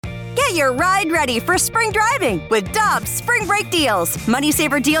Get your ride ready for spring driving with Dobbs Spring Break Deals. Money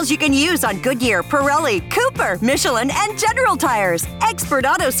saver deals you can use on Goodyear, Pirelli, Cooper, Michelin, and General Tires. Expert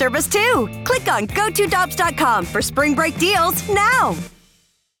auto service, too. Click on GoToDobbs.com for spring break deals now.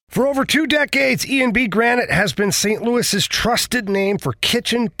 For over 2 decades, E&B Granite has been St. Louis's trusted name for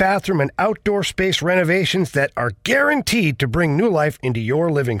kitchen, bathroom, and outdoor space renovations that are guaranteed to bring new life into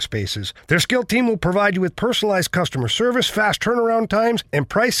your living spaces. Their skilled team will provide you with personalized customer service, fast turnaround times, and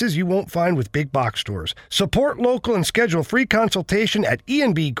prices you won't find with big box stores. Support local and schedule free consultation at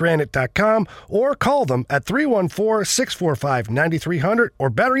enbgranite.com or call them at 314-645-9300, or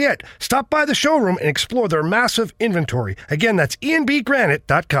better yet, stop by the showroom and explore their massive inventory. Again, that's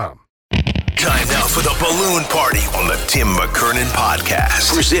enbgranite.com. Time now for the Balloon Party on the Tim McKernan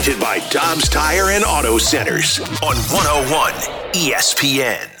Podcast. Presented by Dobbs Tire and Auto Centers on 101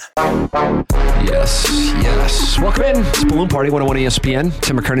 ESPN. Yes. Welcome in. It's Balloon Party, 101 ESPN.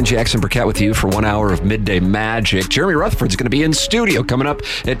 Tim McKernan, Jackson Burkett with you for 1 hour of midday magic. Jeremy Rutherford's going to be in studio coming up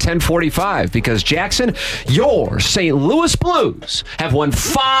at 10:45 because, Jackson, your St. Louis Blues have won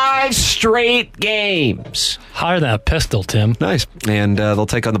 5 straight games. Higher than a pistol, Tim. Nice. And they'll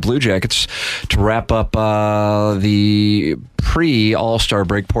take on the Blue Jackets to wrap up the pre-All-Star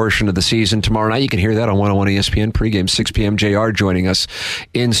break portion of the season tomorrow night. You can hear that on 101 ESPN pregame, 6 p.m. JR joining us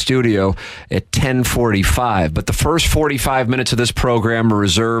in studio at 10:45. But the first 45 minutes of this program are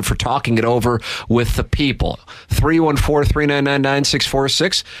reserved for talking it over with the people.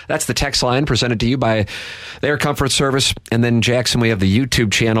 314-399-9646. That's the text line presented to you by Air Comfort Service. And then, Jackson, we have the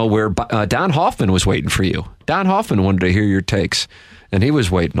YouTube channel where Don Hoffman was waiting for you. Don Hoffman wanted to hear your takes. And he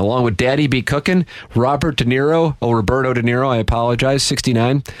was waiting, along with Daddy B. Cookin, Roberto De Niro, I apologize,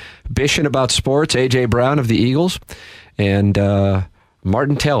 69, Bishing about sports, A.J. Brown of the Eagles, and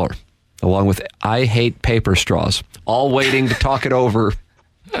Martin Taylor, along with I Hate Paper Straws, all waiting to talk it over.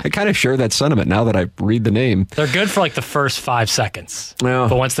 I kind of share that sentiment now that I read the name. They're good for like the first 5 seconds. Yeah.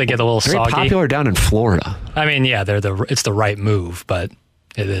 But once they get a little very soggy. Popular down in Florida. I mean, yeah, it's the right move, but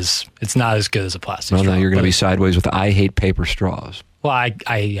it's not as good as a plastic straw. No, you're going to be sideways with I Hate Paper Straws. Well,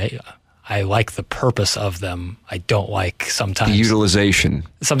 I like the purpose of them. I don't like sometimes the utilization.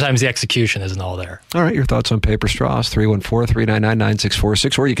 Sometimes the execution isn't all there. All right, your thoughts on paper straws,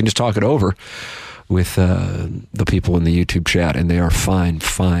 314-399-9646, or you can just talk it over with the people in the YouTube chat, and they are fine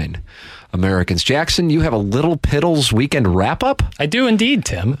Americans. Jackson, you have a Little Piddles weekend wrap-up? I do indeed,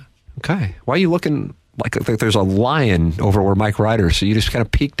 Tim. Okay. Why are you looking like there's a lion over where Mike Ryder is? So you just kind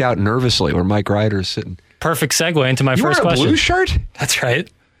of peeked out nervously where Mike Ryder is sitting. Perfect segue into my first question. You wear a Blues shirt? That's right.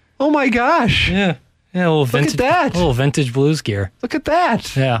 Oh my gosh! Yeah, a little vintage. Look at that! A little vintage Blues gear. Look at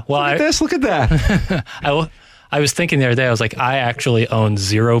that! Yeah. Well, Look at that! I was thinking the other day. I was like, I actually own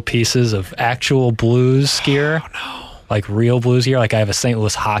 0 pieces of actual Blues gear. Oh no! Like real Blues gear. Like I have a St.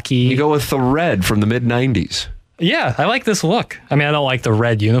 Louis hockey. You go with the red from the mid-'90s. Yeah, I like this look. I mean, I don't like the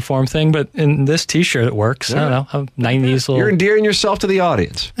red uniform thing, but in this T-shirt it works. Yeah. I don't know. 90s little. You're endearing yourself to the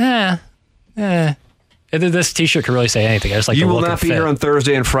audience. This T-shirt could really say anything. I just like you the will look not be here on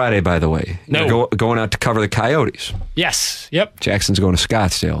Thursday and Friday, by the way. No. You're going out to cover the Coyotes. Yes. Yep. Jackson's going to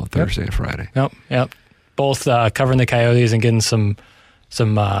Scottsdale Thursday and Friday. Yep. Both covering the Coyotes and getting some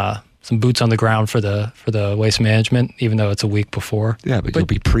boots on the ground for the Waste Management, even though it's a week before. Yeah, but you'll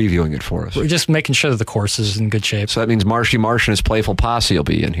be previewing it for us. We're just making sure that the course is in good shape. So that means Marshy Marsh and his playful posse will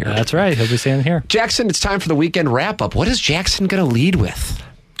be in here. That's right. He'll be staying here. Jackson, it's time for the weekend wrap-up. What is Jackson going to lead with?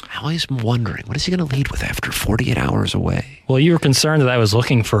 I always am wondering, what is he going to lead with after 48 hours away? Well, you were concerned that I was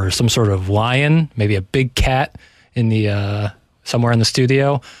looking for some sort of lion, maybe a big cat in the somewhere in the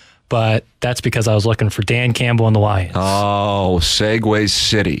studio, but that's because I was looking for Dan Campbell and the Lions. Oh, Segway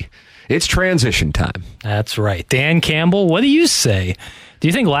City. It's transition time. That's right. Dan Campbell, what do you say? Do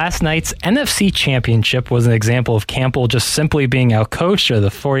you think last night's NFC Championship was an example of Campbell just simply being outcoached, or the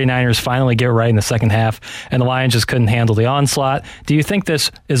 49ers finally get right in the second half and the Lions just couldn't handle the onslaught? Do you think this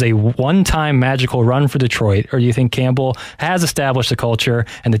is a one-time magical run for Detroit, or do you think Campbell has established a culture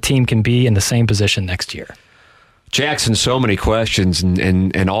and the team can be in the same position next year? Jackson, so many questions,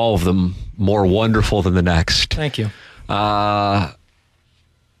 and all of them more wonderful than the next. Thank you. I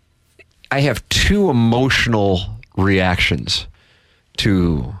have 2 emotional reactions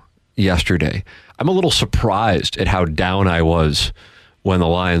to yesterday. I'm a little surprised at how down I was when the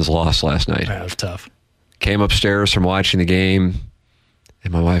Lions lost last night. That was tough. Came upstairs from watching the game,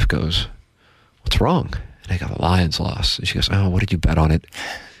 and my wife goes, "What's wrong?" And I go, "The Lions lost." And she goes, "Oh, what did you bet on it?"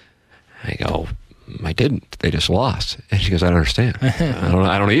 I go, "I didn't. They just lost." And she goes, "I don't understand."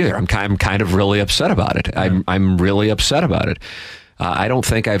 I don't either. I'm kind of really upset about it. I'm really upset about it. I don't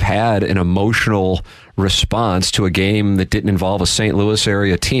think I've had an emotional response to a game that didn't involve a St. Louis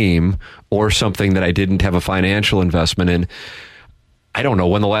area team or something that I didn't have a financial investment in. I don't know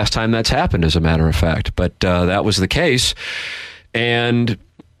when the last time that's happened, as a matter of fact, but that was the case. And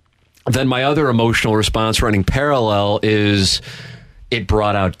then my other emotional response running parallel is it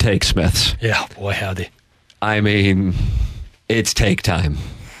brought out Take Smiths. Yeah, boy, howdy. I mean, it's take time.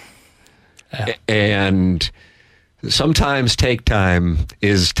 Yeah. And sometimes take time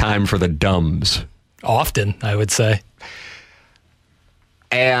is time for the dumbs. Often, I would say.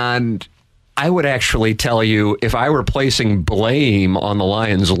 And I would actually tell you, if I were placing blame on the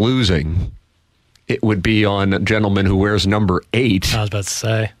Lions losing, it would be on a gentleman who wears number 8. I was about to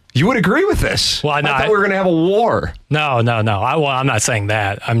say. You would agree with this? Well, I thought we were going to have a war. No. I'm not saying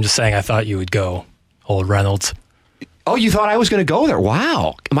that. I'm just saying I thought you would go old Reynolds. Oh, you thought I was going to go there?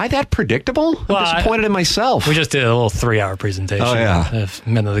 Wow. Am I that predictable? I'm disappointed in myself. We just did a little 3-hour presentation a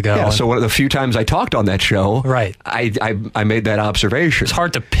minute ago. Yeah, so one of the few times I talked on that show, right. I made that observation. It's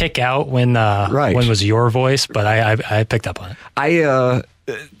hard to pick out when was your voice, but I picked up on it.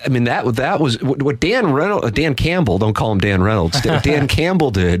 I mean, that was what Dan Campbell, don't call him Dan Reynolds, Dan Campbell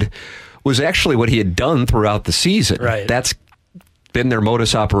did was actually what he had done throughout the season. Right. That's been their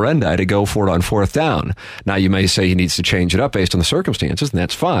modus operandi to go for it on 4th down. Now, you may say he needs to change it up based on the circumstances, and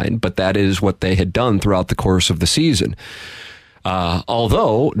that's fine, but that is what they had done throughout the course of the season.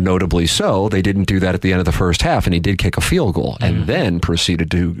 Although, notably so, they didn't do that at the end of the first half, and he did kick a field goal and then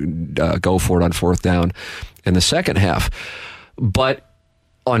proceeded to go for it on 4th down in the second half. But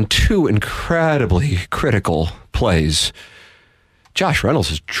on 2 incredibly critical plays, Josh Reynolds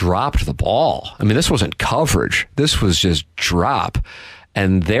has dropped the ball. I mean, this wasn't coverage. This was just drop.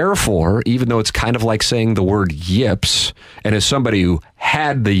 And therefore, even though it's kind of like saying the word yips, and as somebody who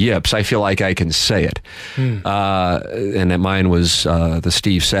had the yips, I feel like I can say it. And that mine was the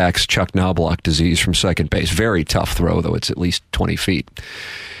Steve Sachs, Chuck Knobloch disease from second base. Very tough throw, though it's at least 20 feet.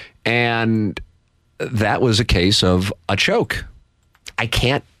 And that was a case of a choke. I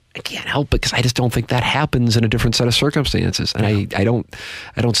can't help it because I just don't think that happens in a different set of circumstances. And I don't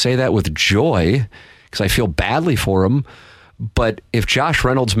say that with joy because I feel badly for him. But if Josh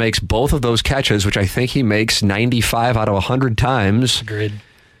Reynolds makes both of those catches, which I think he makes 95 out of 100 times, agreed,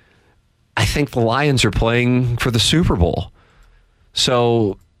 I think the Lions are playing for the Super Bowl.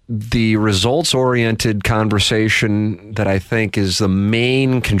 So the results-oriented conversation that I think is the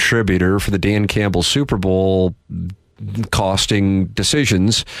main contributor for the Dan Campbell Super Bowl costing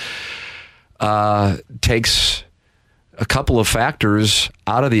decisions takes a couple of factors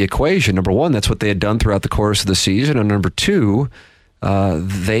out of the equation. Number one, that's what they had done throughout the course of the season. And number two,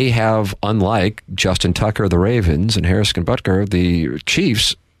 they have, unlike Justin Tucker, the Ravens, and Harrison Butker, the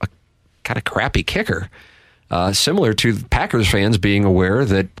Chiefs, a kind of crappy kicker. Similar to Packers fans being aware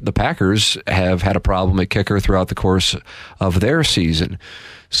that the Packers have had a problem at kicker throughout the course of their season.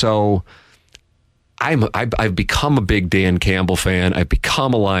 So I've become a big Dan Campbell fan. I've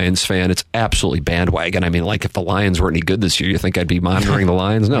become a Lions fan. It's absolutely bandwagon. I mean, like if the Lions weren't any good this year, you think I'd be monitoring the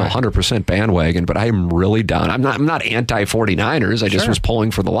Lions? No, 100% bandwagon, but I'm really down. I'm not anti-49ers. I just was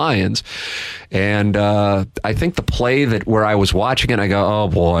pulling for the Lions. And I think the play where I was watching it, I go, oh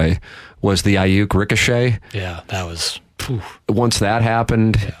boy, was the Ayuk ricochet. Yeah, that was... Once that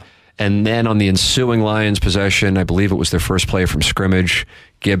happened... And then on the ensuing Lions possession, I believe it was their first play from scrimmage,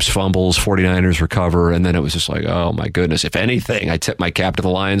 Gibbs fumbles, 49ers recover, and then it was just like, oh my goodness. If anything, I tip my cap to the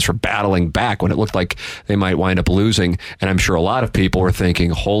Lions for battling back when it looked like they might wind up losing. And I'm sure a lot of people were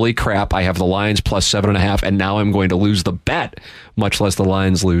thinking, holy crap, I have the Lions plus 7.5, and now I'm going to lose the bet, much less the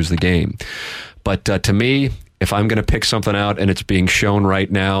Lions lose the game. But to me, if I'm going to pick something out and it's being shown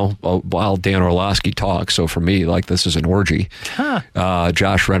right now while Dan Orlovsky talks, so for me, like this is an orgy.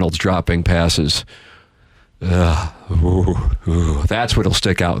 Josh Reynolds dropping passes. That's what'll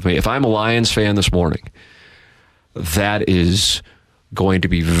stick out with me. If I'm a Lions fan this morning, that is going to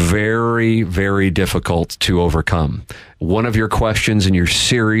be very, very difficult to overcome. One of your questions in your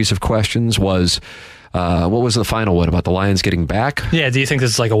series of questions was, what was the final one about the Lions getting back? Yeah. Do you think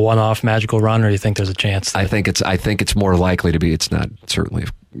this is like a one-off magical run, or do you think there's a chance? I think it's more likely to be. It's not certainly,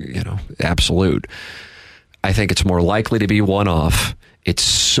 absolute. I think it's more likely to be one-off. It's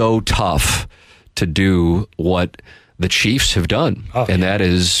so tough to do what the Chiefs have done, that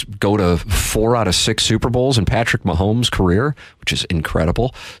is go to 4 out of 6 Super Bowls in Patrick Mahomes' career, which is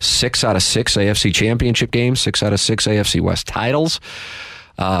incredible. 6 out of 6 AFC Championship games, 6 out of 6 AFC West titles.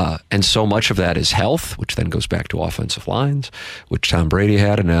 And so much of that is health, which then goes back to offensive lines, which Tom Brady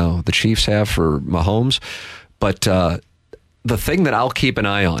had and now the Chiefs have for Mahomes. But the thing that I'll keep an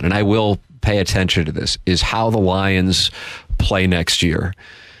eye on, and I will pay attention to this, is how the Lions play next year.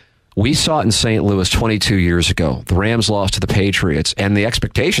 We saw it in St. Louis 22 years ago. The Rams lost to the Patriots, and the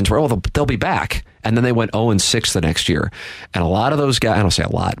expectations were, they'll be back. And then they went 0-6 the next year. And a lot of those guys, I don't say a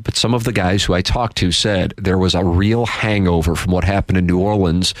lot, but some of the guys who I talked to said there was a real hangover from what happened in New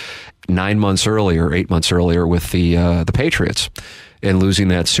Orleans 8 months earlier with the Patriots and losing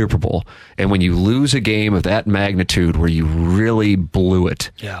that Super Bowl. And when you lose a game of that magnitude where you really blew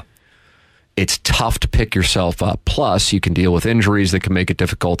it, it's tough to pick yourself up. Plus, you can deal with injuries that can make it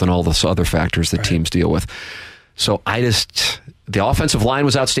difficult and all those other factors that teams deal with. So the offensive line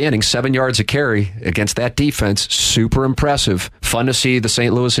was outstanding. 7 yards a carry against that defense. Super impressive. Fun to see the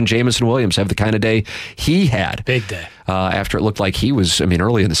St. Louis and Jameson Williams have the kind of day he had. Big day. After it looked like he was,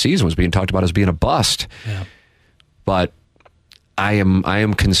 early in the season was being talked about as being a bust. Yeah. But I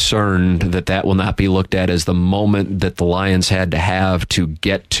am concerned that will not be looked at as the moment that the Lions had to have to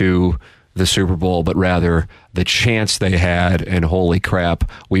get to the Super Bowl, but rather the chance they had, and holy crap,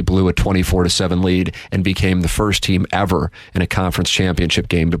 we blew a 24-7 lead and became the first team ever in a conference championship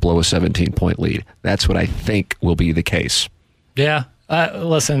game to blow a 17-point lead. That's what I think will be the case. Yeah.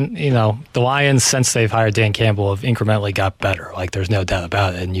 Listen, the Lions, since they've hired Dan Campbell, have incrementally got better. Like, there's no doubt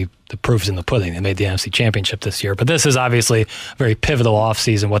about it. And the proof's in the pudding. They made the NFC Championship this year. But this is obviously a very pivotal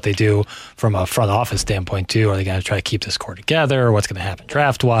offseason, what they do from a front office standpoint, too. Are they going to try to keep this core together? What's going to happen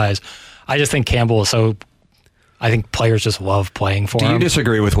draft-wise? I just think Campbell is so... I think players just love playing for him. Do you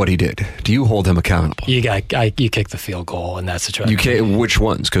disagree with what he did? Do you hold him accountable? You kick the field goal in that situation. Which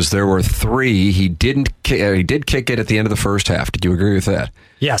ones? Because there were 3. He did kick it at the end of the first half. Did you agree with that?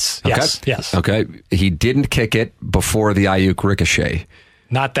 Yes. Okay. Yes. Okay. He didn't kick it before the Ayuk ricochet.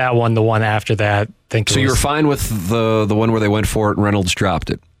 Not that one. The one after that. So you were fine with the one where they went for it and Reynolds dropped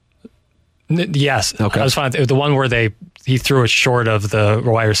it? Yes. Okay. I was fine. The one where he threw it short of the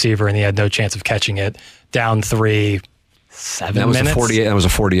wide receiver and he had no chance of catching it. Down 3, 7 minutes. That was a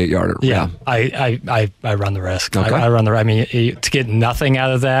 48-yarder. Yeah. I run the risk. Okay. I run the. I mean, to get nothing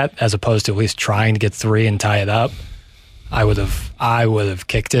out of that, as opposed to at least trying to get 3 and tie it up, I would have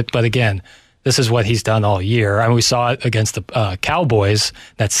kicked it. But again, this is what he's done all year. I mean, we saw it against the Cowboys,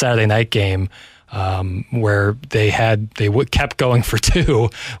 that Saturday night game, where they kept going for 2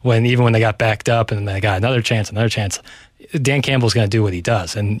 even when they got backed up, and then they got another chance. Dan Campbell's going to do what he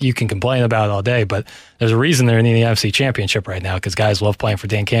does, and you can complain about it all day, but there's a reason they're in the NFC Championship right now, because guys love playing for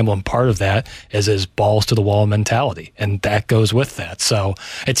Dan Campbell, and part of that is his balls to the wall mentality, and that goes with that. So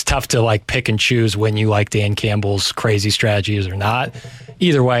it's tough to pick and choose when you like Dan Campbell's crazy strategies or not.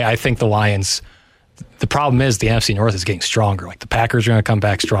 Either way, I think the Lions. The problem is the NFC North is getting stronger. Like, the Packers are going to come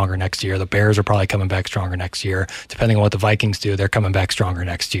back stronger next year. The Bears are probably coming back stronger next year. Depending on what the Vikings do, they're coming back stronger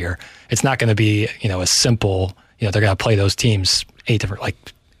next year. It's not going to be, as simple. They're going to play those teams 8 different.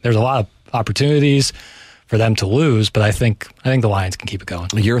 There's a lot of opportunities for them to lose, but I think the Lions can keep it going.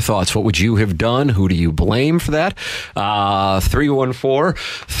 Your thoughts? What would you have done? Who do you blame for that?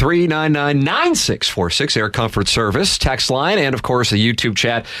 314-399-9646, Air Comfort Service, text line, and of course the YouTube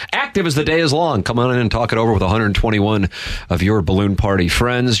chat, active as the day is long. Come on in and talk it over with 121 of your balloon party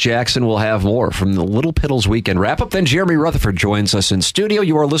friends. Jackson will have more from the Little Piddles Weekend Wrap-Up. Then Jeremy Rutherford joins us in studio.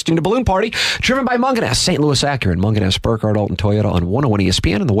 You are listening to Balloon Party, driven by Munganess, St. Louis Acura, and Munganess, Burkhardt, Alton Toyota on 101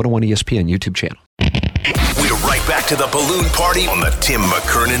 ESPN and the 101 ESPN YouTube channel. We're right back to the Balloon Party on the Tim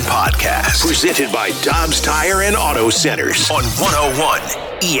McKernan Podcast. Presented by Dobbs Tire and Auto Centers on 101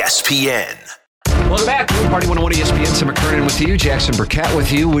 ESPN. Welcome back. Balloon Party 101 ESPN. Tim McKernan with you. Jackson Burkett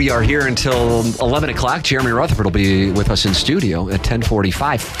with you. We are here until 11 o'clock. Jeremy Rutherford will be with us in studio at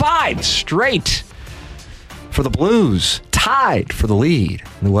 10:45. 5 straight for the Blues. Tied for the lead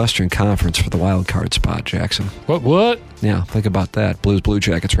in the Western Conference for the wild card spot, Jackson. What? Yeah, think about that. Blues Blue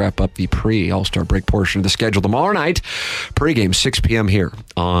Jackets wrap up the pre-All-Star break portion of the schedule tomorrow night. Pre-game, 6 p.m. here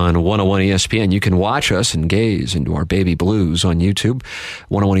on 101 ESPN. You can watch us and gaze into our baby Blues on YouTube,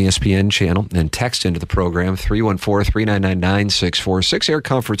 101 ESPN channel, and text into the program, 314-399-9646, Air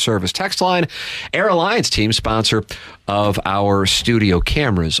Comfort Service text line. Air Alliance team sponsor of our studio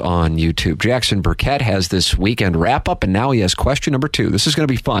cameras on YouTube. Jackson Burkett has this weekend wrap-up, and now he has question number 2. This is going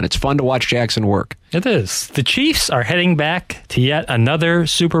to be fun. It's fun to watch Jackson work. It is. The Chiefs are heading back to yet another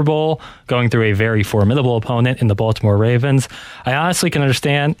Super Bowl, going through a very formidable opponent in the Baltimore Ravens. I honestly can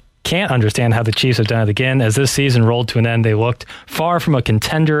understand can't understand how the Chiefs have done it again. As this season rolled to an end, they looked far from a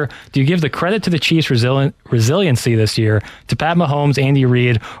contender. Do you give the credit to the Chiefs' resiliency this year to Pat Mahomes, Andy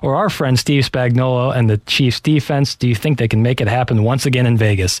Reid, or our friend Steve Spagnuolo and the Chiefs' defense? Do you think they can make it happen once again in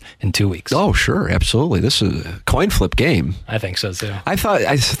Vegas in 2 weeks? Oh, sure, absolutely. This is a coin flip game. I think so, too.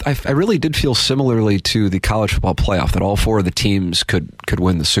 I really did feel similarly to the college football playoff that all four of the teams could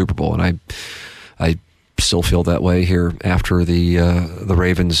win the Super Bowl, and I still feel that way here after the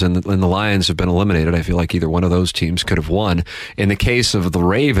Ravens and the Lions have been eliminated. I feel like either one of those teams could have won. In the case of the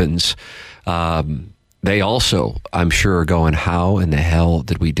Ravens, they also, I'm sure, are going, how in the hell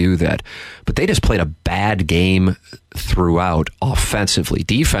did we do that? But they just played a bad game throughout offensively.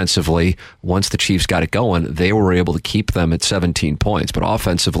 Defensively, once the Chiefs got it going, they were able to keep them at 17 points. But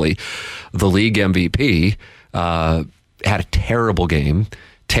offensively, the league MVP had a terrible game.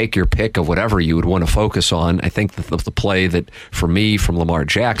 Take your pick of whatever you would want to focus on. I think the play that, for me, from Lamar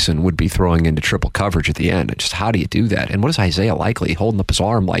Jackson would be throwing into triple coverage at the end. Just how do you do that? And what is Isaiah Likely holding up his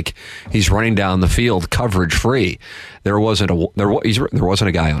arm like he's running down the field coverage free? There wasn't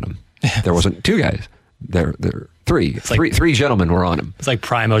a guy on him. There wasn't two guys. Three gentlemen were on him. It's like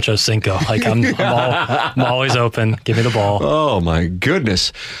prime Ocho Cinco. Like I'm always open. Give me the ball. Oh my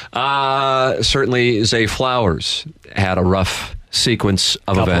goodness. Certainly Zay Flowers had a rough sequence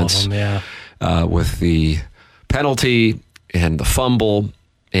of events with the penalty and the fumble,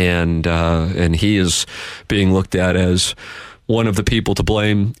 and he is being looked at as one of the people to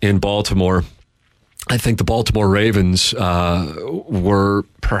blame in Baltimore. I think the Baltimore Ravens were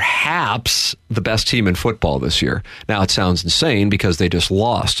perhaps the best team in football this year. Now, it sounds insane because they just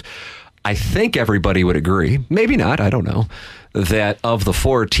lost. I think everybody would agree, maybe not, I don't know, that of the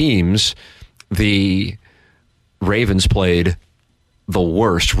four teams, the Ravens played the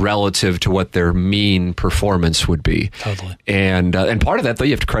worst relative to what their mean performance would be. Totally. And part of that, though,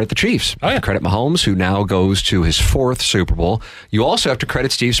 you have to credit the Chiefs. You have to credit Mahomes, who now goes to his fourth Super Bowl. You also have to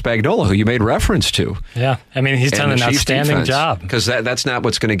credit Steve Spagnuolo, who you made reference to. Yeah. I mean, he's done an outstanding job. Because that's not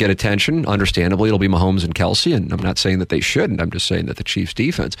what's going to get attention. Understandably, it'll be Mahomes and Kelsey, and I'm not saying that they shouldn't. I'm just saying that the Chiefs'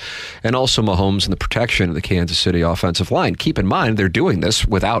 defense, and also Mahomes and the protection of the Kansas City offensive line. Keep in mind, they're doing this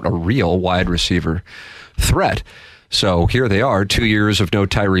without a real wide receiver threat. So here they are, 2 years of no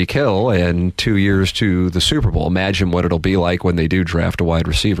Tyreek Hill and 2 years to the Super Bowl. Imagine what it'll be like when they do draft a wide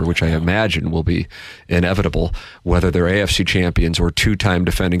receiver, which I imagine will be inevitable, whether they're AFC champions or two-time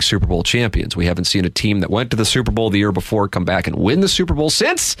defending Super Bowl champions. We haven't seen a team that went to the Super Bowl the year before come back and win the Super Bowl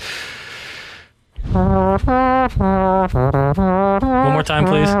since. One more time,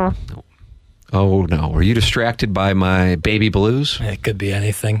 please. Oh, no. Were you distracted by my baby blues? It could be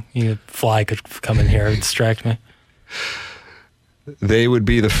anything. A fly could come in here and distract me. They would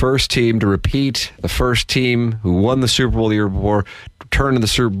be the first team to repeat, the first team who won the Super Bowl the year before, return to the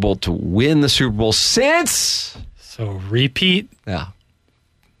Super Bowl to win the Super Bowl since. So repeat. Yeah.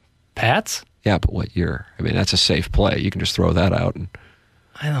 Pats? Yeah, but what year? I mean, that's a safe play. You can just throw that out.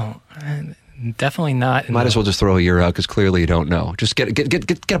 And definitely not. Might as well just throw a year out because clearly you don't know. Just get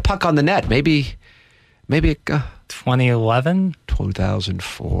a puck on the net. Maybe 2011?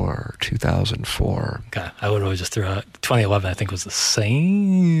 2004. God, I would always just throw out 2011. I think was the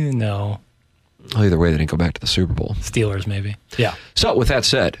same. No. Well, either way, they didn't go back to the Super Bowl. Steelers, maybe. Yeah. So with that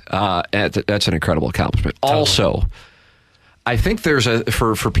said, that's an incredible accomplishment. Totally. Also, I think there's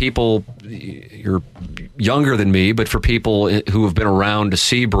for people, you're younger than me, but for people who have been around to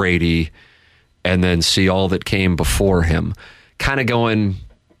see Brady and then see all that came before him, kind of going,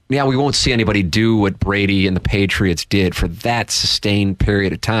 yeah, we won't see anybody do what Brady and the Patriots did for that sustained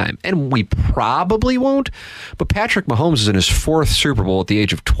period of time. And we probably won't. But Patrick Mahomes is in his fourth Super Bowl at the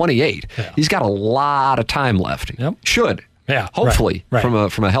age of 28. Yeah. He's got a lot of time left. Yep. Should. Yeah. Hopefully, right.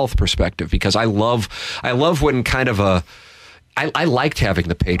 From a health perspective, because I love when kind of I liked having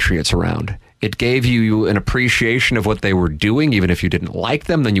the Patriots around. It gave you an appreciation of what they were doing. Even if you didn't like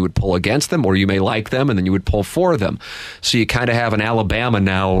them, then you would pull against them, or you may like them and then you would pull for them. So you kind of have an Alabama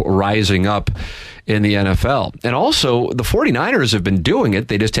now rising up in the NFL. And also, the 49ers have been doing it.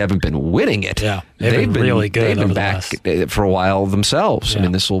 They just haven't been winning it. Yeah, they've been really good. They've been back for a while themselves. Yeah. I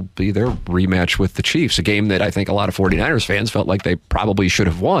mean, this will be their rematch with the Chiefs, a game that I think a lot of 49ers fans felt like they probably should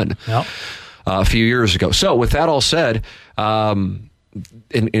have won a few years ago. So with that all said, I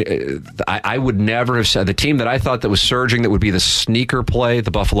would never have said the team that I thought that was surging that would be the sneaker play,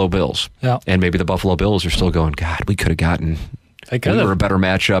 the Buffalo Bills. Yeah. And maybe the Buffalo Bills are still going, God, we could have gotten We were a better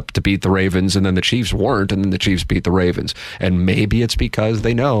matchup to beat the Ravens, and then the Chiefs weren't, and then the Chiefs beat the Ravens. And maybe it's because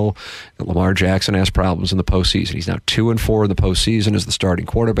they know that Lamar Jackson has problems in the postseason. He's now 2-4 in the postseason as the starting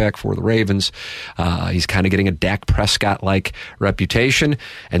quarterback for the Ravens. He's kind of getting a Dak Prescott-like reputation,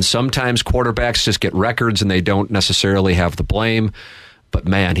 and sometimes quarterbacks just get records and they don't necessarily have the blame. But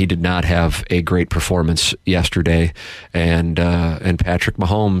man, he did not have a great performance yesterday, and Patrick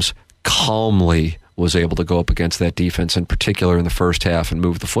Mahomes calmly was able to go up against that defense, in particular in the first half, and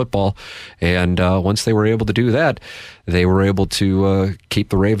move the football. And once they were able to do that, they were able to keep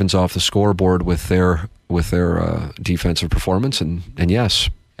the Ravens off the scoreboard with their defensive performance. And yes,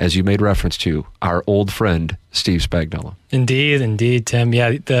 as you made reference to, our old friend Steve Spagnuolo. Indeed, Tim.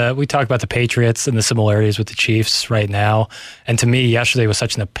 Yeah, we talked about the Patriots and the similarities with the Chiefs right now. And to me, yesterday was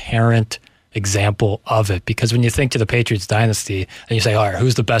such an apparent example of it, because when you think to the Patriots dynasty and you say, all right,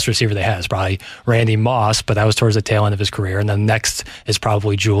 who's the best receiver they had? It's probably Randy Moss, but that was towards the tail end of his career. And then next is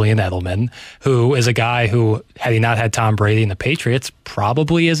probably Julian Edelman, who is a guy who, had he not had Tom Brady and the Patriots,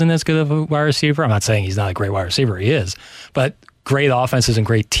 probably isn't as good of a wide receiver. I'm not saying he's not a great wide receiver. He is. But great offenses and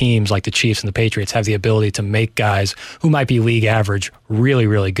great teams like the Chiefs and the Patriots have the ability to make guys who might be league average really,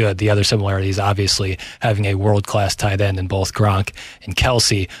 really good. The other similarity is obviously having a world-class tight end in both Gronk and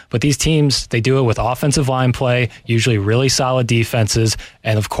Kelsey. But these teams, they do it with offensive line play, usually really solid defenses,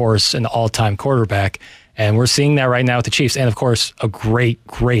 and of course, an all-time quarterback. And we're seeing that right now with the Chiefs. And, of course, a great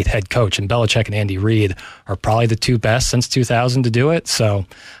head coach. And Belichick and Andy Reid are probably the two best since 2000 to do it. So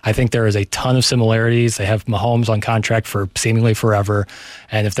I think there is a ton of similarities. They have Mahomes on contract for seemingly forever.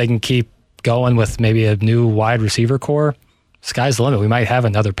 And if they can keep going with maybe a new wide receiver core, sky's the limit. We might have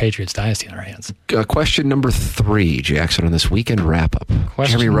another Patriots dynasty in our hands. Question number 3, Jackson, on this weekend wrap-up.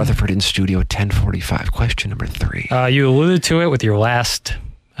 Jeremy Rutherford in studio at 10:45. Question number 3. You alluded to it with your last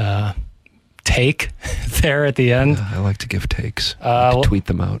take there at the end. I like to give takes. Tweet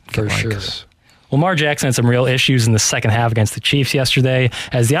them out. For sure. Lamar Jackson had some real issues in the second half against the Chiefs yesterday,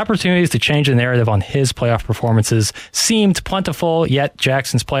 as the opportunities to change the narrative on his playoff performances seemed plentiful, yet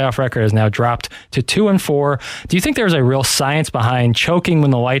Jackson's playoff record has now dropped to 2-4. Do you think there's a real science behind choking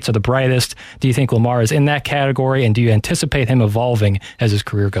when the lights are the brightest? Do you think Lamar is in that category, and do you anticipate him evolving as his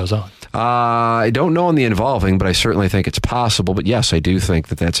career goes on? I don't know on the involving, but I certainly think it's possible. But yes, I do think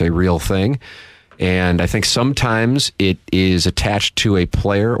that that's a real thing. And I think sometimes it is attached to a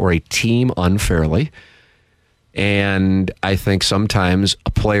player or a team unfairly. And I think sometimes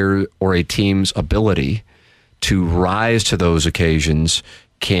a player or a team's ability to rise to those occasions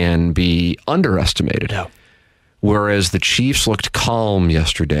can be underestimated. Yeah. Whereas the Chiefs looked calm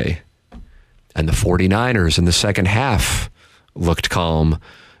yesterday, and the 49ers in the second half looked calm,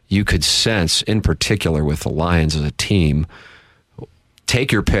 you could sense, in particular with the Lions as a team,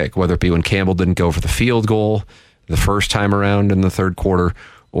 take your pick, whether it be when Campbell didn't go for the field goal the first time around in the third quarter,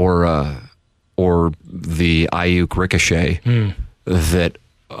 or the Ayuk ricochet that,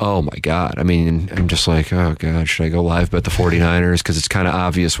 oh my God. I mean, I'm just like, oh God, should I go live bet the 49ers? Because it's kind of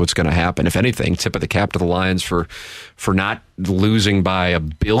obvious what's going to happen. If anything, tip of the cap to the Lions for not losing by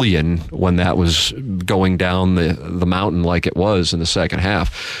 $1 billion when that was going down the mountain like it was in the second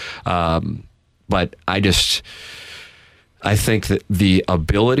half. But I think that the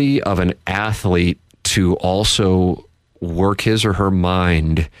ability of an athlete to also work his or her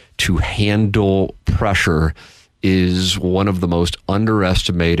mind to handle pressure is one of the most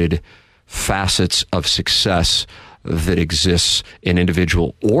underestimated facets of success that exists in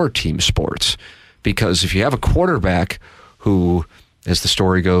individual or team sports. Because if you have a quarterback who, as the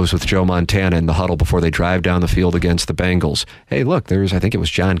story goes with Joe Montana in the huddle before they drive down the field against the Bengals, hey, look, I think it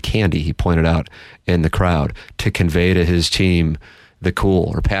was John Candy, he pointed out in the crowd, to convey to his team the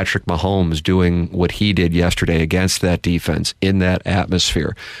cool. Or Patrick Mahomes doing what he did yesterday against that defense in that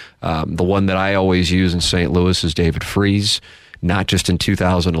atmosphere. The one that I always use in St. Louis is David Freese, not just in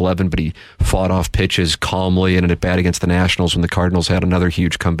 2011, but he fought off pitches calmly and at bat against the Nationals when the Cardinals had another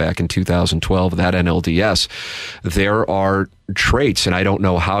huge comeback in 2012, that NLDS. There are traits, and I don't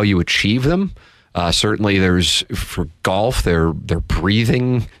know how you achieve them. Certainly there's, for golf, they're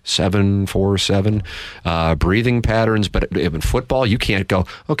breathing, 7-4-7, breathing patterns. But in football, you can't go,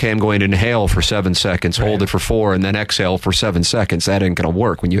 okay, I'm going to inhale for 7 seconds, hold it for 4, and then exhale for 7 seconds. That ain't going to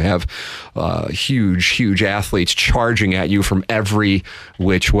work when you have huge athletes charging at you from every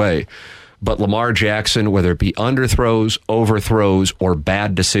which way. But Lamar Jackson, whether it be underthrows, overthrows, or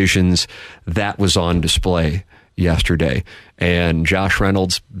bad decisions, that was on display. yesterday. And Josh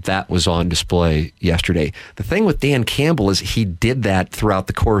Reynolds, that was on display yesterday. The thing with Dan Campbell is he did that throughout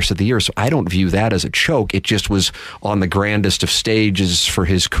the course of the year, so I don't view that as a choke. It just was on the grandest of stages for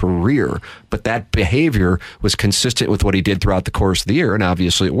his career. But that behavior was consistent with what he did throughout the course of the year, and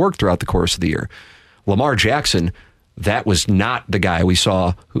obviously it worked throughout the course of the year. Lamar Jackson, that was not the guy we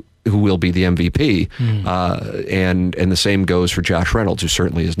saw who will be the MVP. And the same goes for Josh Reynolds, who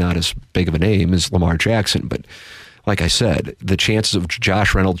certainly is not as big of a name as Lamar Jackson. But like I said, the chances of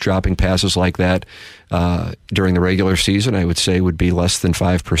Josh Reynolds dropping passes like that during the regular season, I would say, would be less than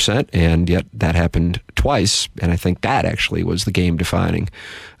 5%. And yet that happened twice. And I think that actually was the game-defining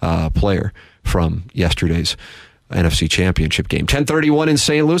player from yesterday's NFC Championship game. 10:31 in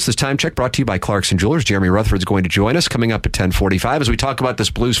St. Louis. This time check brought to you by Clarkson Jewelers. Jeremy Rutherford's going to join us coming up at 10:45 as we talk about this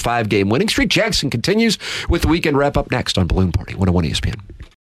Blues 5-game winning streak. Jackson continues with the weekend wrap-up next on Balloon Party, 101 ESPN.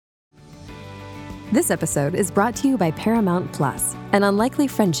 This episode is brought to you by Paramount Plus. An unlikely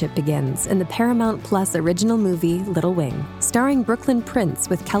friendship begins in the Paramount Plus original movie Little Wing, starring Brooklyn Prince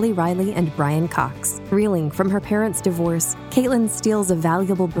with Kelly Riley and Brian Cox. Reeling from her parents' divorce, Caitlin steals a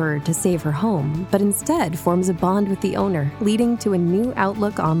valuable bird to save her home, but instead forms a bond with the owner, leading to a new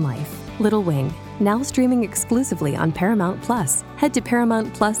outlook on life. Little Wing, now streaming exclusively on Paramount Plus. Head to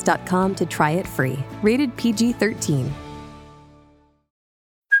ParamountPlus.com to try it free. Rated PG-13.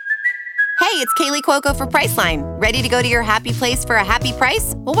 Hey, it's Kaylee Cuoco for Priceline. Ready to go to your happy place for a happy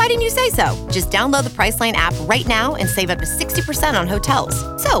price? Well, why didn't you say so? Just download the Priceline app right now and save up to 60% on hotels.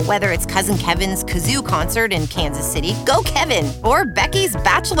 So whether it's Cousin Kevin's Kazoo Concert in Kansas City, go Kevin, or Becky's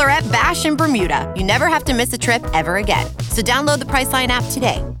Bachelorette Bash in Bermuda, you never have to miss a trip ever again. So download the Priceline app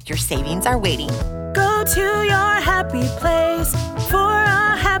today. Your savings are waiting. Go to your happy place for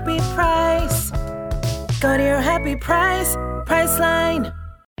a happy price. Go to your happy price, Priceline.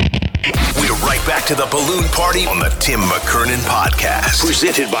 We're right back to the Balloon Party on the Tim McKernan Podcast.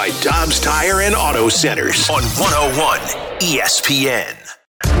 Presented by Dobbs Tire and Auto Centers on 101 ESPN.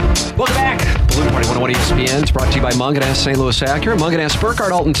 Welcome back. Balloon Party 101 ESPN is brought to you by Munganess St. Louis Acura, Munganess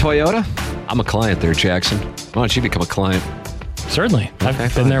Burkhardt Alton Toyota. I'm a client there, Jackson. Why don't you become a client? Certainly.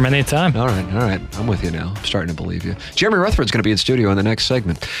 I've been there many a time. All right. I'm with you now. I'm starting to believe you. Jeremy Rutherford's going to be in studio in the next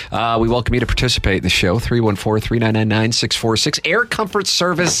segment. We welcome you to participate in the show. 314-399-9646. Air Comfort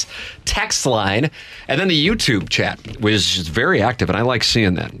Service text line. And then the YouTube chat was very active, and I like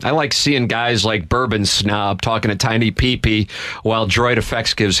seeing that. I like seeing guys like Bourbon Snob talking to Tiny Pee-Pee while Droid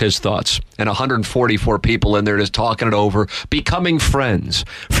Effects gives his thoughts. And 144 people in there just talking it over, becoming friends.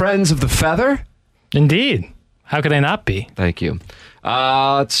 Friends of the feather? Indeed. How could they not be? Thank you.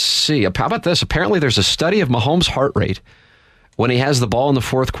 Let's see. How about this? Apparently, there's a study of Mahomes' heart rate. When he has the ball in the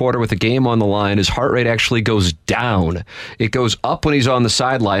fourth quarter with the game on the line, his heart rate actually goes down. It goes up when he's on the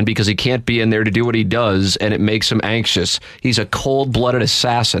sideline because he can't be in there to do what he does, and it makes him anxious. He's a cold-blooded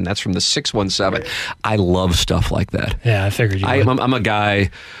assassin. That's from the 617. I love stuff like that. Yeah, I figured you would. I'm a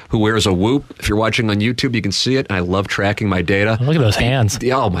guy who wears a Whoop. If you're watching on YouTube, you can see it, and I love tracking my data. Look at those hands.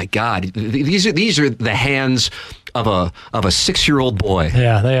 Oh, my God. These are the hands of a 6-year-old boy.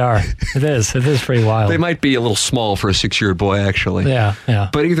 Yeah, they are. It is pretty wild. They might be a little small for a 6-year-old boy, actually. Yeah.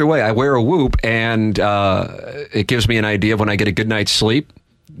 But either way, I wear a Whoop, and it gives me an idea of when I get a good night's sleep.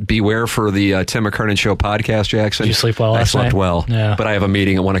 Beware for the Tim McKernan Show podcast, Jackson. Did you sleep well last night? I slept well, yeah. But I have a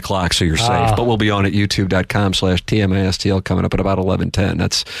meeting at 1 o'clock, so you're safe. But we'll be on at youtube.com/TMASTL coming up at about 11:10.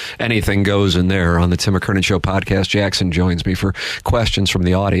 That's anything goes in there on the Tim McKernan Show podcast. Jackson joins me for questions from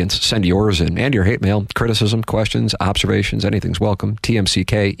the audience. Send yours in and your hate mail, criticism, questions, observations, anything's welcome.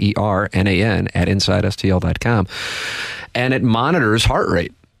 TMCKERNAN at InsideSTL.com. And it monitors heart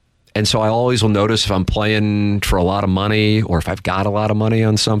rate. And so I always will notice if I'm playing for a lot of money or if I've got a lot of money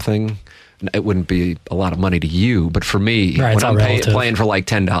on something. It wouldn't be a lot of money to you, but for me, right, when I'm playing for like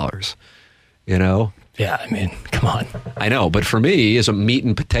 $10, you know? Yeah, I mean, come on. I know, but for me, as a meat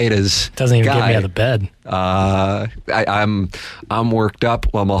and potatoes doesn't even guy, get me out of bed. I'm worked up.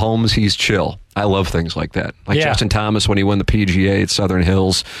 While Mahomes, he's chill. I love things like that. Like Justin Thomas, when he won the PGA at Southern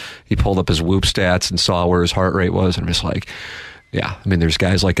Hills, he pulled up his Whoop stats and saw where his heart rate was, and I'm just like, yeah, I mean, there's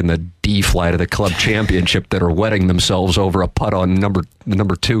guys like in the D flight of the club championship that are wetting themselves over a putt on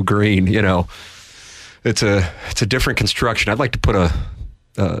number 2 green. You know, it's a different construction. I'd like to put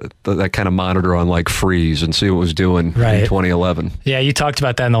that kind of monitor on like Freeze and see what it was doing in 2011. Yeah, you talked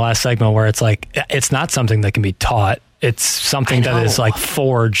about that in the last segment where it's like it's not something that can be taught. It's something that is like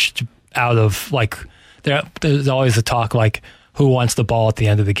forged out of like there's always the talk like who wants the ball at the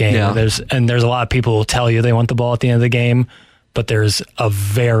end of the game. Yeah. There's a lot of people who tell you they want the ball at the end of the game. But there's a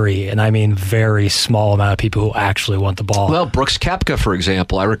very, and I mean very small amount of people who actually want the ball. Well, Brooks Koepka, for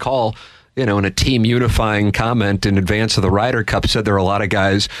example, I recall, in a team unifying comment in advance of the Ryder Cup, said there are a lot of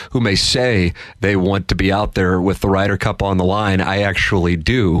guys who may say they want to be out there with the Ryder Cup on the line. I actually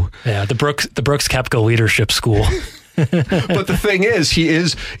do. Yeah, the Brooks Koepka Leadership School. But the thing is,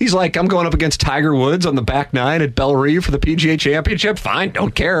 he's like, I'm going up against Tiger Woods on the back nine at Bellerive for the PGA Championship. Fine,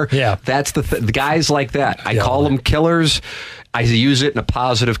 don't care. Yeah. That's the guys like that. I call them killers. I use it in a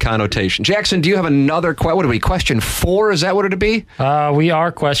positive connotation. Jackson, do you have another question? What are we, question 4? Is that what it'd be? We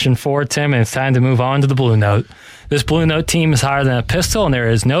are question 4, Tim, and it's time to move on to the Blue Note. This Blue Note team is higher than a pistol, and there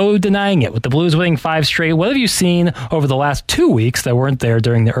is no denying it. With the Blues winning 5 straight, what have you seen over the last 2 weeks that weren't there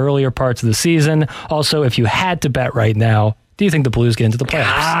during the earlier parts of the season? Also, if you had to bet right now, do you think the Blues get into the playoffs?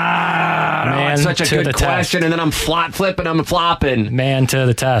 Man, that's such a good question, and then I'm flipping, I'm flopping. Man to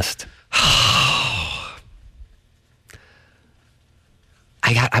the test.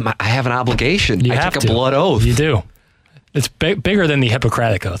 I have an obligation. You I have took to. a blood oath. You do. It's bigger than the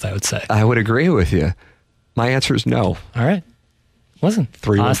Hippocratic Oath, I would say. I would agree with you. My answer is no. All right. Listen.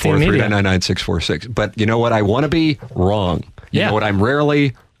 314-399-9646. But you know what? I want to be wrong. You know what? I'm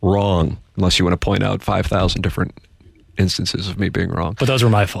rarely wrong, unless you want to point out 5,000 different instances of me being wrong. But those were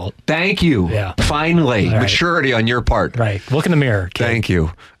my fault. Thank you. Yeah. Finally. All right. Maturity on your part. Right. Look in the mirror, kid. Thank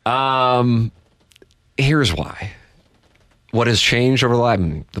you. Here's why. What has changed over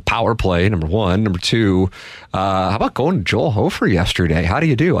the power play, number 1. Number 2, how about going to Joel Hofer yesterday? How do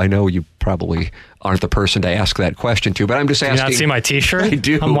you do? I know you probably aren't the person to ask that question to, but I'm just asking. Do you not see my T-shirt? I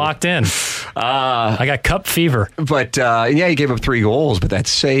do. I'm locked in. I got cup fever. But, he gave up 3 goals, but that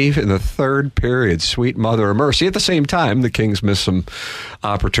save in the 3rd period, sweet mother of mercy. At the same time, the Kings missed some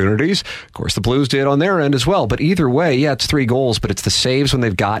opportunities. Of course, the Blues did on their end as well. But either way, it's 3 goals, but it's the saves when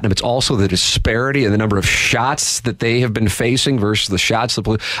they've gotten them. It's also the disparity in the number of shots that they have been facing versus the shots the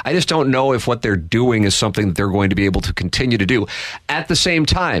Blues. I just don't know if what they're doing is something that they're going to be able to continue to do. At the same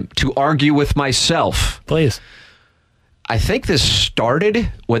time, to argue with myself, please. I think this started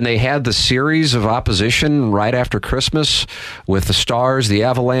when they had the series of opposition right after Christmas with the Stars, the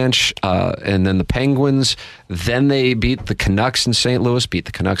Avalanche, and then the Penguins. Then they beat the Canucks in St. Louis, beat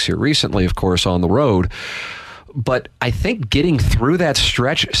the Canucks here recently, of course, on the road. But I think getting through that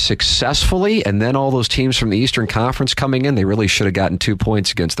stretch successfully, and then all those teams from the Eastern Conference coming in, they really should have gotten 2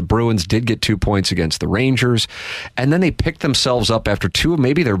 points against the Bruins, did get 2 points against the Rangers, and then they picked themselves up after 2 of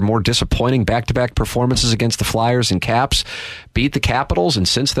maybe their more disappointing back-to-back performances against the Flyers and Caps, beat the Capitals, and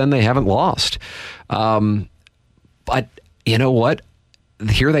since then they haven't lost. But you know what?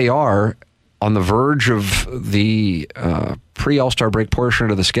 Here they are on the verge of the pre-All-Star break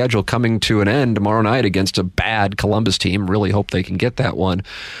portion of the schedule coming to an end tomorrow night against a bad Columbus team. Really hope they can get that one.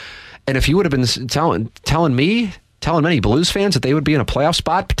 And if you would have been telling many Blues fans that they would be in a playoff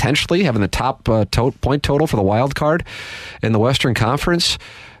spot, potentially having the top point total for the wild card in the Western Conference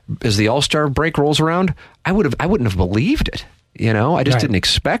as the All-Star break rolls around, I wouldn't have believed it. I just didn't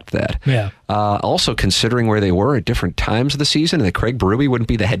expect that. Yeah. Also, considering where they were at different times of the season, and that Craig Berube wouldn't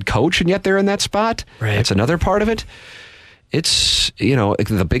be the head coach, and yet they're in that spot. Right. That's another part of it. It's,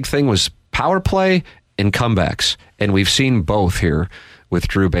 the big thing was power play and comebacks, and we've seen both here with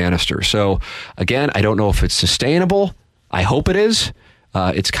Drew Bannister. So, again, I don't know if it's sustainable. I hope it is.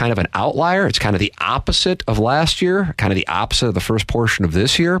 It's kind of an outlier. It's kind of the opposite of last year, kind of the opposite of the first portion of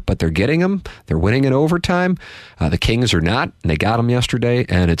this year, but they're getting them. They're winning in overtime. The Kings are not, and they got them yesterday,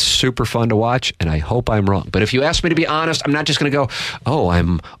 and it's super fun to watch, and I hope I'm wrong. But if you ask me to be honest, I'm not just going to go,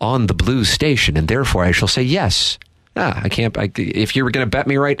 I'm on the Blues station, and therefore I shall say yes. I can't. If you were going to bet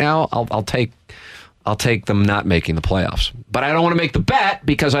me right now, I'll take them not making the playoffs. But I don't want to make the bet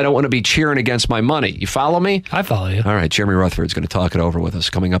because I don't want to be cheering against my money. You follow me? I follow you. All right, Jeremy Rutherford's going to talk it over with us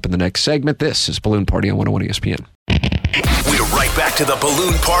coming up in the next segment. This is Balloon Party on 101 ESPN. We're right back to the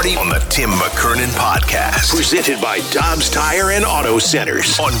Balloon Party on the Tim McKernan Podcast. Presented by Dobbs Tire and Auto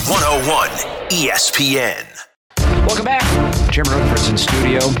Centers on 101 ESPN. Welcome back. Jeremy Rutherford's in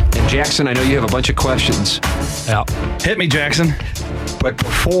studio. And Jackson, I know you have a bunch of questions. Yeah. Hit me, Jackson. But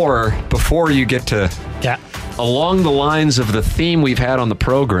before you get to along the lines of the theme we've had on the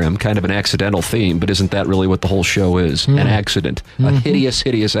program, kind of an accidental theme, but isn't that really what the whole show is? An accident. A hideous,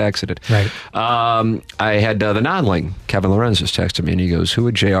 hideous accident. Right. I had the non-ling, Kevin Lorenz, just texted me, and he goes, who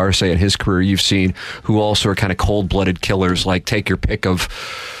would JR say in his career you've seen who also are kind of cold-blooded killers, like take your pick of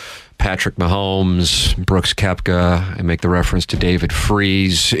Patrick Mahomes, Brooks Koepka. I make the reference to David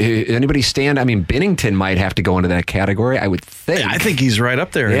Freese. Anybody stand? I mean, Binnington might have to go into that category, I would think. I think he's right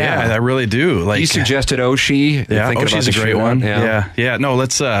up there. Yeah, I really do. You suggested Oshie. Yeah, Oshie's a great one. Yeah. No,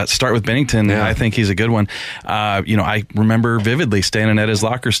 let's start with Binnington. Yeah. I think he's a good one. I remember vividly standing at his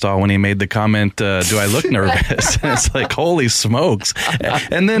locker stall when he made the comment, "Do I look nervous?" And it's like, holy smokes!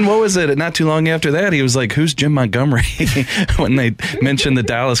 And then what was it? Not too long after that, he was like, "Who's Jim Montgomery?" when they mentioned the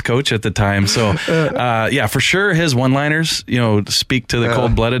Dallas coach at the time. So, for sure, his one-liners, speak to the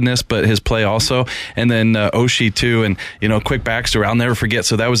cold-bloodedness, but his play also. And then Oshie too. And quick backstory, I'll never forget.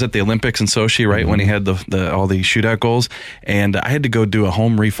 So that was at the Olympics in Sochi, right, when he had all the shootout goals, and I had to go do a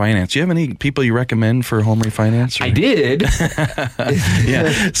home refinance. Do you have any people you recommend for home refinance? I did.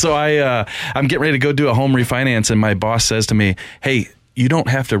 Yeah. So I'm getting ready to go do a home refinance, and my boss says to me, "Hey, you don't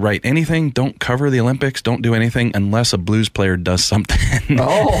have to write anything. Don't cover the Olympics. Don't do anything unless a Blues player does something."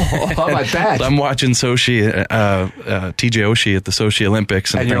 How about that? So I'm watching Sochi, TJ Oshie at the Sochi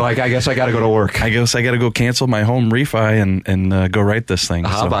Olympics. And you're like, I guess I got to go to work. I guess I got to go cancel my home refi and go write this thing.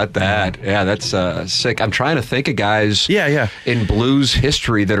 How about that? Yeah, that's sick. I'm trying to think of guys in Blues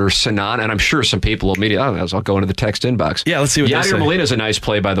history that are synonymous, and I'm sure some people will immediately, I'll go into the text inbox. Yeah, let's see what they say. Yadier Molina's a nice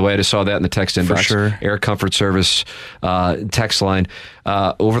play, by the way. I just saw that in the text inbox. For sure. Air Comfort Service text line.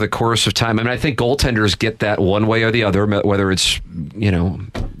 Over the course of time. I mean, I think goaltenders get that one way or the other, whether it's,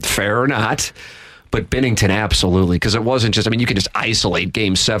 fair or not. But Binnington, absolutely, because it wasn't just, you could just isolate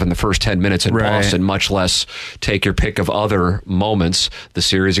Game 7, the first 10 minutes in Boston, much less take your pick of other moments. The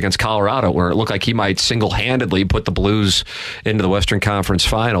series against Colorado, where it looked like he might single-handedly put the Blues into the Western Conference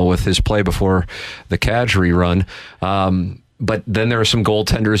Final with his play before the Kadri run. But then there are some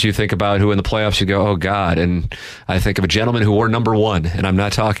goaltenders you think about who in the playoffs you go, oh, God. And I think of a gentleman who wore number 1. And I'm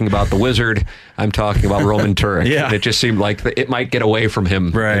not talking about the Wizard. I'm talking about Roman Turek. Yeah. And it just seemed like it might get away from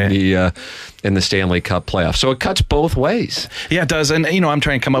him in the Stanley Cup playoffs. So it cuts both ways. Yeah, it does. And, I'm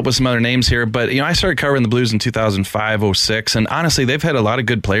trying to come up with some other names here. But, I started covering the Blues in 2005, 06. And honestly, they've had a lot of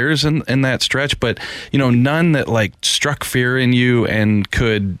good players in that stretch. But, none that, struck fear in you and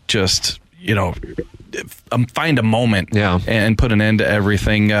could just, find a moment and put an end to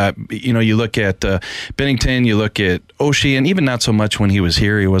everything. You look at Binnington, you look at Oshie, and even not so much when he was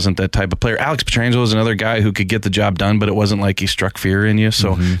here, he wasn't that type of player. Alex Pietrangelo was another guy who could get the job done, but it wasn't like he struck fear in you.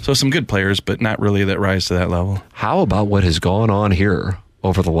 So some good players, but not really that rise to that level. How about what has gone on here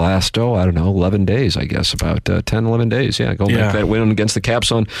over the last, 11 days, I guess, about 10, 11 days. Yeah, going back to that win against the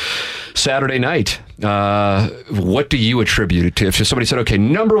Caps on Saturday night. What do you attribute it to? If somebody said, okay,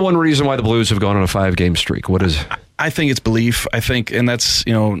 number one reason why the Blues have gone on a 5-game streak, what is it? I think it's belief. I think, and that's,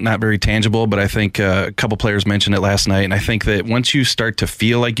 not very tangible, but I think a couple players mentioned it last night, and I think that once you start to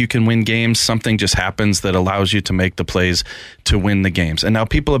feel like you can win games, something just happens that allows you to make the plays to win the games. And now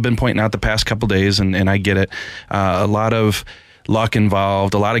people have been pointing out the past couple days, and I get it, a lot of luck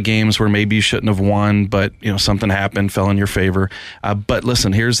involved, a lot of games where maybe you shouldn't have won, but something happened, fell in your favor. But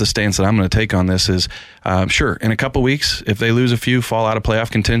listen, here's the stance that I'm going to take on this is, sure, in a couple weeks, if they lose a few, fall out of playoff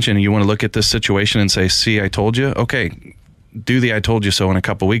contention, and you want to look at this situation and say, see, I told you, okay, do the I told you so in a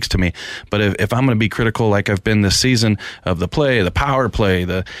couple weeks to me. But if I'm going to be critical like I've been this season of the play, the power play,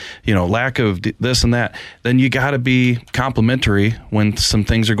 the lack of this and that, then you got to be complimentary when some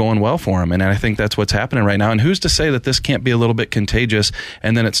things are going well for them. And I think that's what's happening right now. And who's to say that this can't be a little bit contagious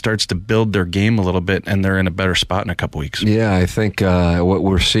and then it starts to build their game a little bit and they're in a better spot in a couple weeks? Yeah, I think what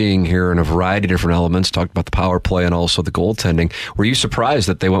we're seeing here in a variety of different elements, talked about the power play and also the goaltending. Were you surprised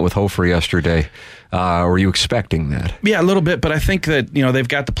that they went with Hofer yesterday? Were you expecting that? Yeah, a little bit, but I think that they've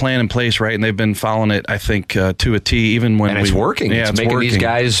got the plan in place, right, and they've been following it, I think, to a T. Even when it's working, yeah, it's making working. These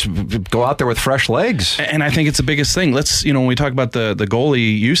guys go out there with fresh legs. And I think it's the biggest thing. Let's when we talk about the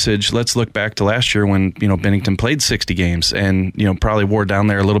goalie usage, let's look back to last year when Binnington played 60 games and probably wore down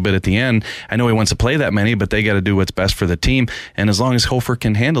there a little bit at the end. I know he wants to play that many, but they got to do what's best for the team. And as long as Hofer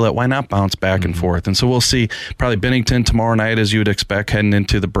can handle it, why not bounce back and forth? And so we'll see probably Binnington tomorrow night, as you would expect, heading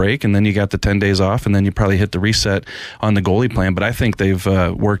into the break, and then you got the 10 days off, and then you probably hit the reset on the goalie plan. But I think they've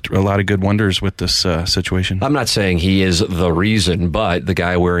worked a lot of good wonders with this situation. I'm not saying he is the reason, but the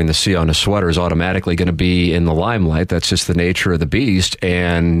guy wearing the C on his sweater is automatically going to be in the limelight. That's just the nature of the beast.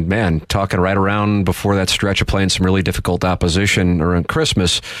 And man, talking right around before that stretch of playing some really difficult opposition around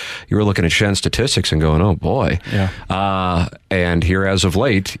Christmas, you were looking at Schen's statistics and going, oh boy. Yeah. And here as of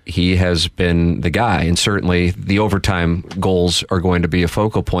late, he has been the guy. And certainly the overtime goals are going to be a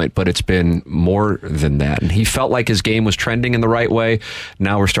focal point, but it's been more than that. And he felt like his game was trending in the right way.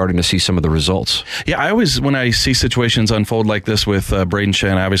 Now we're starting to see some of the results. Yeah, I always, when I see situations unfold like this with Braden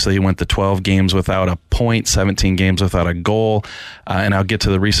Shen, obviously he went to 12 games without a point, 17 games without a goal, and I'll get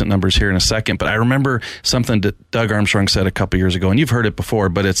to the recent numbers here in a second. But I remember something that Doug Armstrong said a couple years ago, and you've heard it before,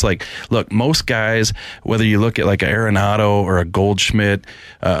 but it's like, look, most guys, whether you look at like a Arenado or a Goldschmidt,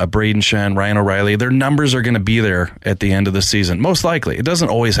 a Braden Shen, Ryan O'Reilly, their numbers are going to be there at the end of the season. Most likely. It doesn't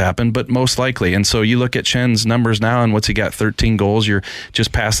always happen, but most likely. And so you look at Shen's numbers now, and what's he got? 13 goals. You're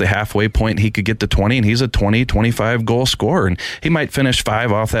just past the halfway point. He could get to 20, and he's a 20, 25 goal scorer. And he might finish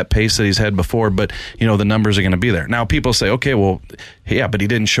 5 off that pace that he's had before, but, you know, the numbers are going to be there. Now, people say, okay, well, yeah, but he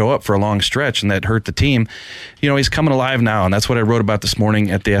didn't show up for a long stretch, and that hurt the team. You know, he's coming alive now, and that's what I wrote about this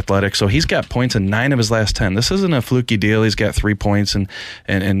morning at The Athletic. So he's got points in 9 of his last 10. This isn't a fluky deal. He's got 3 points and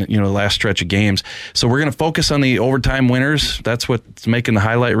you know, the last stretch of games. So we're going to focus on the overtime winners. That's what's making the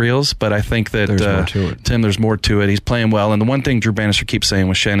highlight reels. But I think that, Tim, there's more to it. He's playing well. And the one thing Drew Bannister keeps saying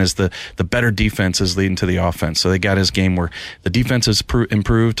with Shen is the better defense is leading to the offense. So they got his game where the defense has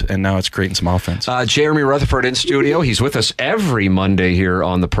improved, and now it's creating some offense. Jeremy Rutherford in studio. He's with us every Monday here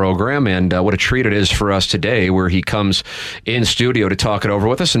on the program, and what a treat it is for us today where he comes in studio to talk it over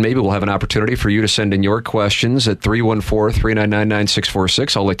with us, and maybe we'll have an opportunity for you to send in your questions at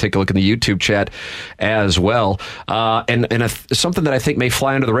 314-399-9646. I'll take a look in the YouTube chat as well. Something that I think may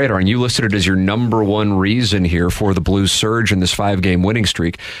fly under the radar, and you listed it as your number one reason here for the Blues surge in this 5-game winning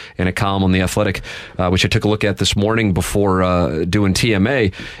streak in a column on The Athletic, which I took a look at this morning before doing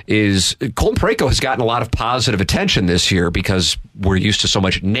TMA, is Colton Parayko has gotten a lot of positive attention this year because we're used to so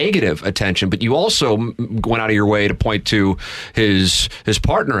much negative attention, but you also went out of your way to point to his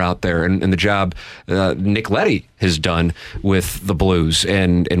partner out there and the job Nick Leddy has done with the Blues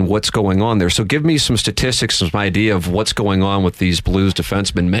and what's going on there. So give me some statistics, some idea of what's going on with these Blues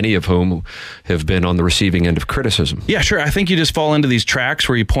defensemen, many of whom have been on the receiving end of criticism. Yeah, sure. I think you just fall into these tracks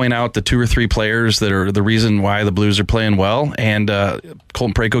where you point out the 2 or 3 players that are the reason why the Blues are playing well, and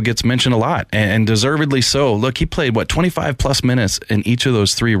Colton Parayko gets mentioned a lot, and deservedly so. Look, he played, 25-plus minutes in each of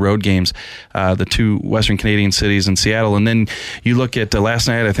those 3 road games, the 2 Western Canadian cities and Seattle, and then you look at last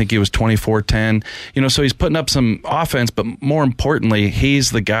night, I think he was 24-10. You know, so he's putting up some offense, but more importantly,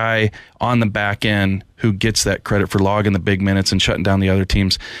 he's the guy on the back end who gets that credit for logging the big minutes and shutting down the other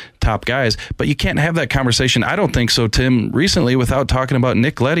team's top guys. But you can't have that conversation, I don't think so, Tim, recently without talking about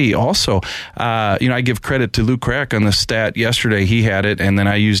Nick Leddy also. I give credit to Luke Crack on the stat yesterday. He had it, and then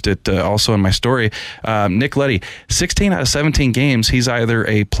I used it also in my story. Nick Leddy, 16 out of 17 games, he's either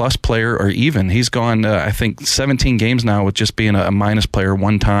a plus player or even. He's gone, I think, 17 games now with just being a minus player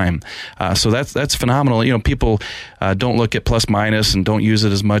one time. So that's phenomenal. You know, people don't look at plus minus and don't use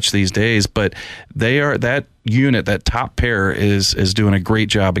it as much these days, but they are that unit, that top pair is doing a great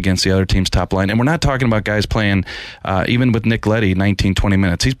job against the other team's top line. And we're not talking about guys playing, even with Nick Leddy, 19, 20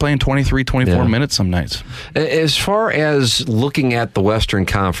 minutes. He's playing 23, 24 minutes some nights. As far as looking at the Western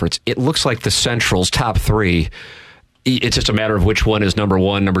Conference, it looks like the Central's top 3, it's just a matter of which one is number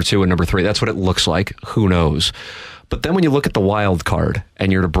 1, number 2, and number 3. That's what it looks like. Who knows? But then when you look at the wild card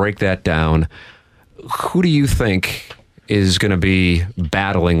and you're to break that down, who do you think is going to be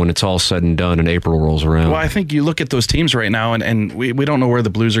battling when it's all said and done and April rolls around? Well, I think you look at those teams right now, and we don't know where the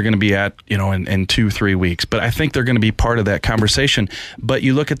Blues are going to be at, in 2-3 weeks, but I think they're going to be part of that conversation. But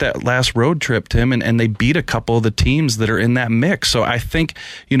you look at that last road trip, Tim, and they beat a couple of the teams that are in that mix. So I think,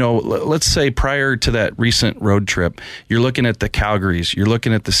 let's say prior to that recent road trip, you're looking at the Calgarys, you're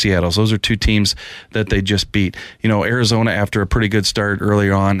looking at the Seattles. Those are 2 teams that they just beat. Arizona, after a pretty good start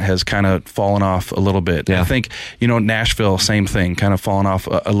early on, has kind of fallen off a little bit. Yeah. I think, Nashville, same thing, kind of fallen off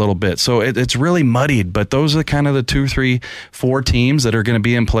a little bit. So it's really muddied, but those are kind of the 2, 3, 4 teams that are going to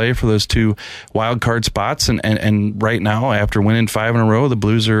be in play for those 2 wild card spots. And right now, after winning 5 in a row, the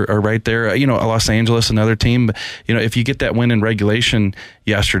Blues are right there. Los Angeles, another team. But, if you get that win in regulation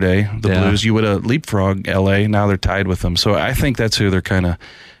yesterday, the Blues, you would have leapfrogged LA. Now they're tied with them. So I think that's who they're kind of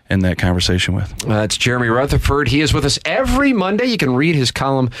in that conversation with. It's Jeremy Rutherford. He is with us every Monday. You can read his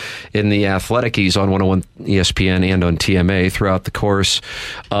column in The Athletic. He's on 101 ESPN and on TMA throughout the course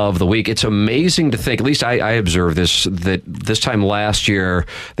of the week. It's amazing to think, at least I observed this, that this time last year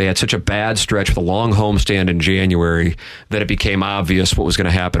they had such a bad stretch with a long homestand in January that it became obvious what was going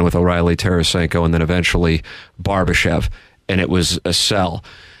to happen with O'Reilly, Tarasenko, and then eventually Barbashev, and it was a sell.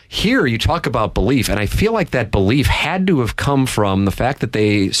 Here, you talk about belief, and I feel like that belief had to have come from the fact that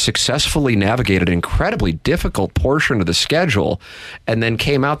they successfully navigated an incredibly difficult portion of the schedule and then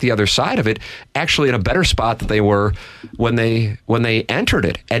came out the other side of it actually in a better spot than they were when they entered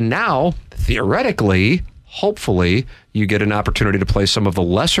it. And now, theoretically, hopefully, you get an opportunity to play some of the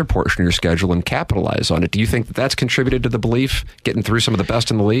lesser portion of your schedule and capitalize on it. Do you think that that's contributed to the belief, getting through some of the best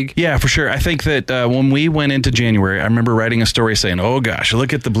in the league? Yeah, for sure. I think that when we went into January, I remember writing a story saying, oh gosh,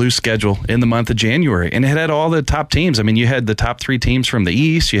 look at the Blues schedule in the month of January. And it had all the top teams. I mean, you had the top 3 teams from the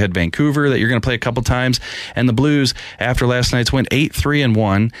East. You had Vancouver that you're going to play a couple times. And the Blues, after last night's win,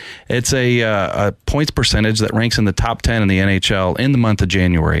 8-3-1. It's a points percentage that ranks in the top 10 in the NHL in the month of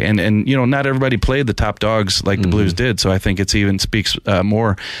January. And you know, not everybody played the top dogs like the Blues did. So I think it's even speaks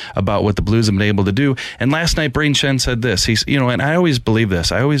more about what the Blues have been able to do. And last night, Braden Shen said this. He's, you know, and I always believe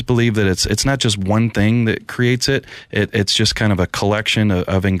this. I always believe that it's not just one thing that creates it. It's just kind of a collection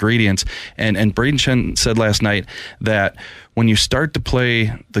of ingredients. And Braden Shen said last night that when you start to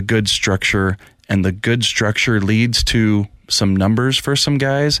play the good structure and the good structure leads to some numbers for some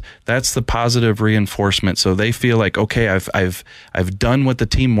guys, that's the positive reinforcement. So they feel like, okay, I've done what the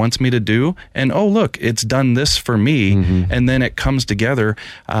team wants me to do, and oh look, it's done this for me, and then it comes together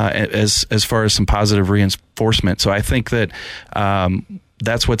as far as some positive reinforcement. So I think that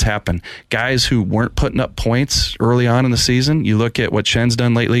that's what's happened. Guys who weren't putting up points early on in the season, you look at what Shen's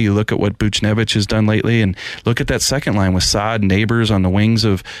done lately, you look at what Buchnevich has done lately, and look at that second line with Saad, Neighbors on the wings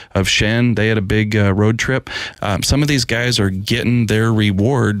of Shen. They had a big road trip. Some of these guys are getting their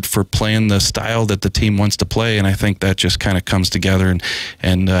reward for playing the style that the team wants to play, and I think that just kind of comes together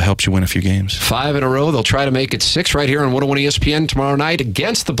and helps you win a few games. 5 in a row. They'll try to make it 6 right here on 101 ESPN tomorrow night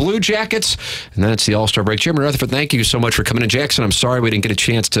against the Blue Jackets. And then it's the All-Star break. Jim Rutherford, thank you so much for coming in. Jackson, I'm sorry we didn't get a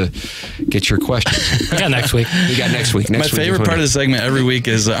chance to get your questions. We got next week. My favorite part of the segment every week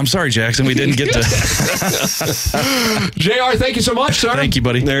is, I'm sorry, Jackson, we didn't get to. JR, thank you so much, sir. Thank you,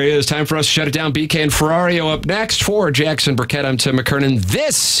 buddy. There he is. Time for us to shut it down. BK and Ferrario up next. For Jackson Burkett, I'm Tim McKernan.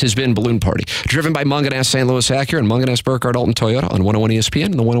 This has been Balloon Party, driven by Munganess St. Louis Acura and Munganess Burkhardt Alton Toyota on 101 ESPN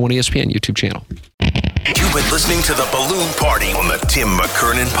and the 101 ESPN YouTube channel. You've been listening to the Balloon Party on the Tim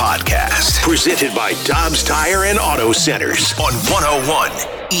McKernan Podcast, presented by Dobbs Tire and Auto Centers on 101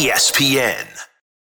 ESPN.